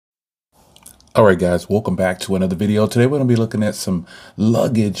All right, guys, welcome back to another video. Today, we're going to be looking at some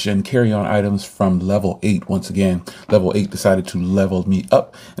luggage and carry-on items from level 8. Once again, level 8 decided to level me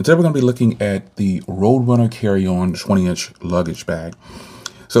up. And today, we're going to be looking at the Roadrunner carry-on 20-inch luggage bag.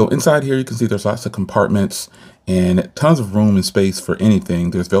 So inside here, you can see there's lots of compartments and tons of room and space for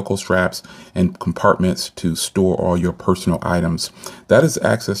anything. There's Velcro straps and compartments to store all your personal items. That is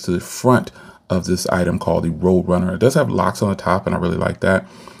access to the front of this item called the Roadrunner. It does have locks on the top, and I really like that.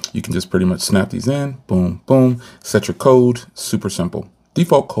 You can just pretty much snap these in, boom, boom, set your code, super simple.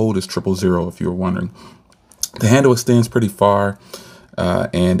 Default code is 000 if you were wondering. The handle extends pretty far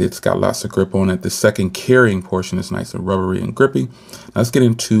and it's got lots of grip on it. The second carrying portion is nice and rubbery and grippy. Now let's get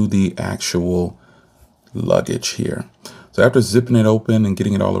into the actual luggage here. So after zipping it open and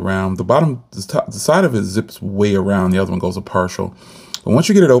getting it all around, the bottom, the side of it zips way around, the other one goes a partial. But once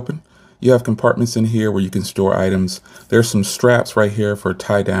you get it open, you have compartments in here where you can store items. There's some straps right here for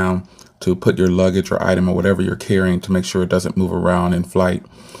tie down to put your luggage or item or whatever you're carrying to make sure it doesn't move around in flight.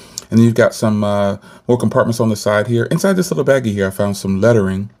 And then you've got some more compartments on the side here. Inside this little baggie here, I found some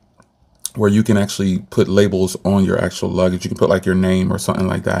lettering where you can actually put labels on your actual luggage. You can put like your name or something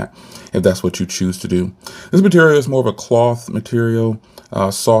like that if that's what you choose to do. This material is more of a cloth material,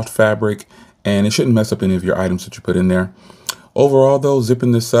 soft fabric, and it shouldn't mess up any of your items that you put in there. Overall, though,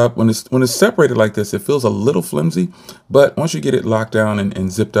 zipping this up, when it's separated like this, it feels a little flimsy, but once you get it locked down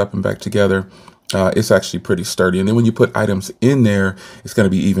and zipped up and back together, it's actually pretty sturdy. And then when you put items in there, it's going to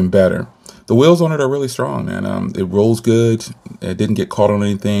be even better. The wheels on it are really strong, man. It rolls good. It didn't get caught on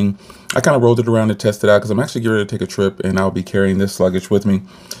anything. I kind of rolled it around to test it out because I'm actually getting ready to take a trip and I'll be carrying this luggage with me.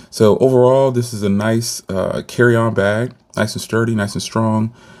 So overall, this is a nice carry-on bag, nice and sturdy, nice and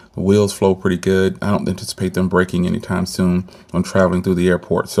strong. The wheels flow pretty good. I don't anticipate them breaking anytime soon when traveling through the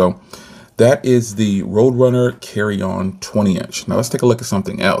airport. So that is the Roadrunner carry-on 20-inch. Now let's take a look at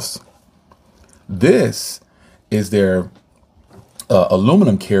something else. This is their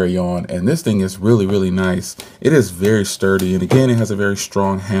aluminum carry-on, and this thing is really, really nice. It is very sturdy, and again, it has a very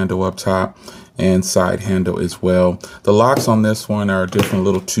strong handle up top and side handle as well. The locks on this one are a different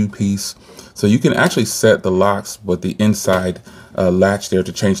little two-piece, so you can actually set the locks with the inside latch there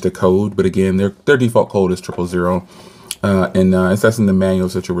to change the code. But again, their default code is 000, and that's in the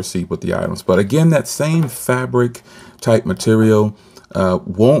manuals that you'll receive with the items. But again, that same fabric type material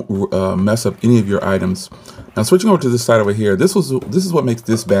won't mess up any of your items. Now switching over to this side over here, this is what makes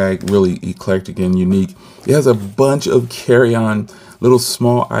this bag really eclectic and unique. It has a bunch of carry-on little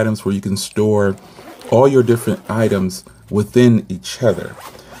small items where you can store all your different items within each other.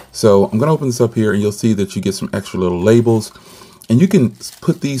 So I'm gonna open this up here and you'll see that you get some extra little labels, and you can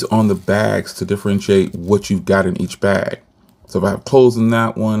put these on the bags to differentiate what you've got in each bag. So if I have clothes in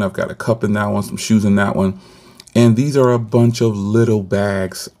that one, I've got a cup in that one, some shoes in that one. And these are a bunch of little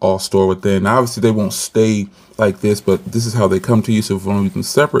bags all stored within. Now, obviously, they won't stay like this, but this is how they come to you. So if you want to use them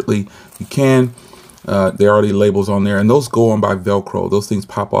separately, you can. There are already labels on there, and those go on by Velcro. Those things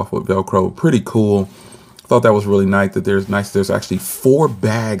pop off with Velcro. Pretty cool. Thought that was really nice. There's actually 4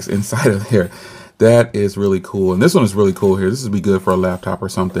 bags inside of there. That is really cool. And this one is really cool here. This would be good for a laptop or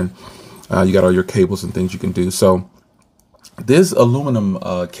something. You got all your cables and things you can do. So this aluminum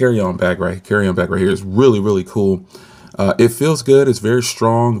carry-on bag right here is really, really cool. It feels good. It's very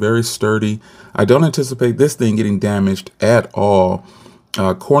strong, very sturdy. I don't anticipate this thing getting damaged at all.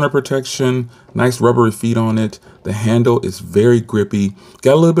 Corner protection, nice rubbery feet on it. The handle is very grippy.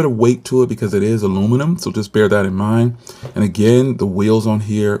 Got a little bit of weight to it because it is aluminum, so just bear that in mind. And again, the wheels on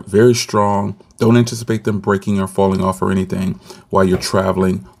here, very strong. Don't anticipate them breaking or falling off or anything while you're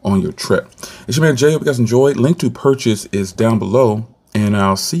traveling on your trip. It's your man Jay. Hope you guys enjoyed. Link to purchase is down below, and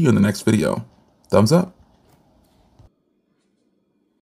I'll see you in the next video. Thumbs up.